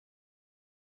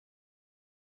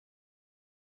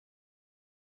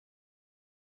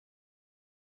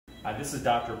This is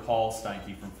Dr. Paul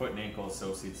Steinke from Foot and Ankle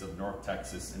Associates of North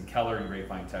Texas and Keller in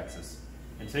Grapevine, Texas.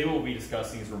 And today what we'll be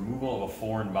discussing is removal of a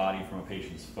foreign body from a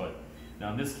patient's foot.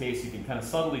 Now in this case, you can kind of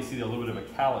subtly see a little bit of a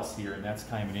callus here, and that's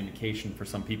kind of an indication for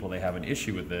some people they have an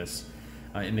issue with this.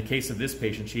 In the case of this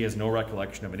patient, she has no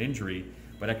recollection of an injury,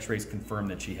 but x-rays confirm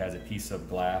that she has a piece of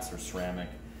glass or ceramic,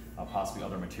 possibly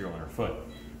other material in her foot.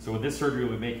 So with this surgery,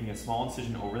 we'll be making a small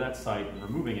incision over that site and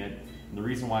removing it. And the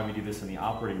reason why we do this in the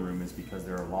operating room is because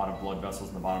there are a lot of blood vessels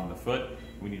in the bottom of the foot.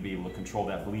 We need to be able to control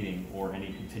that bleeding or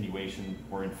any continuation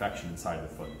or infection inside the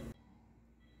foot.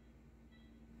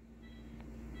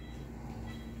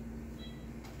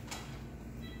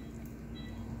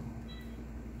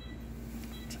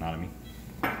 Anatomy.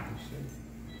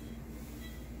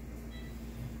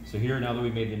 So here, now that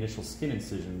we've made the initial skin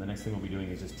incision, the next thing we'll be doing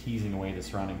is just teasing away the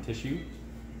surrounding tissue,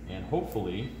 and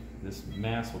hopefully this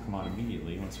mass will come out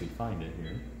immediately once we find it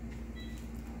here.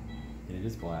 And it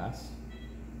is glass.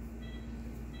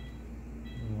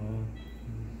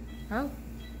 Oh.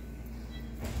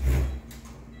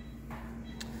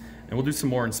 And we'll do some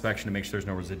more inspection to make sure there's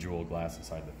no residual glass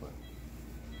inside the foot.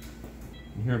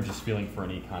 And here I'm just feeling for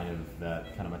any kind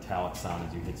of metallic sound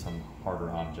as you hit some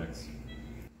harder objects.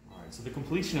 All right, so the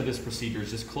completion of this procedure is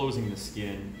just closing the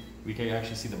skin. We can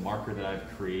actually see the marker that I've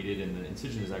created, and the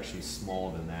incision is actually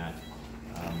smaller than that.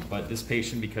 But this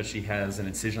patient, because she has an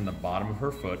incision on the bottom of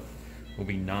her foot, will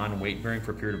be non-weight bearing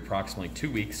for a period of approximately 2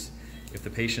 weeks. If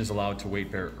the patient is allowed to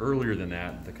weight bear earlier than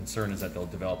that, the concern is that they'll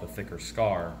develop a thicker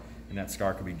scar, and that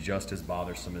scar could be just as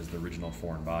bothersome as the original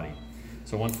foreign body.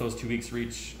 So once those 2 weeks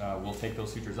reach, we'll take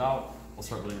those sutures out. We'll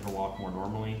start letting her walk more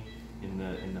normally in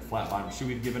the flat bottom shoe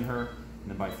we've given her. And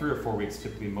then by 3 or 4 weeks,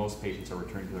 typically most patients are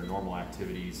returning to their normal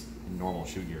activities in normal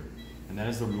shoe gear. And that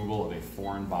is the removal of a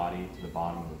foreign body to the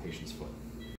bottom of the patient's foot.